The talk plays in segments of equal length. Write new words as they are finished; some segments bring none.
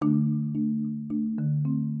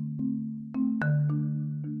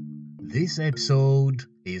This episode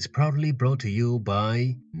is proudly brought to you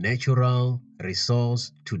by Natural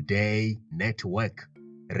Resource Today Network,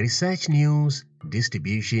 research news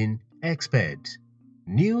distribution expert.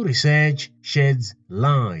 New research sheds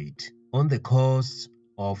light on the costs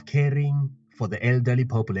of caring for the elderly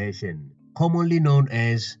population, commonly known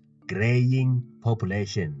as graying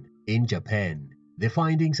population, in Japan. The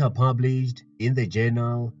findings are published in the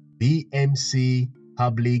journal BMC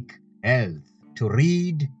Public Health. To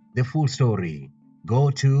read the full story,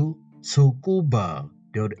 go to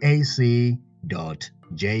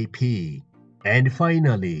tsukuba.ac.jp. And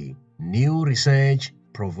finally, new research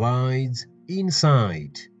provides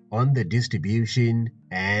insight on the distribution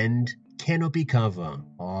and canopy cover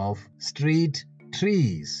of street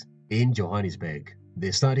trees in Johannesburg.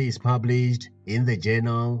 The study is published in the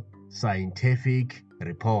journal Scientific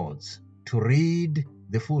Reports. To read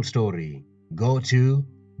the full story, go to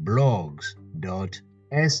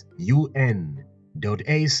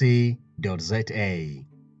blogs.sun.ac.za.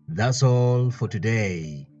 That's all for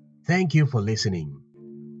today. Thank you for listening.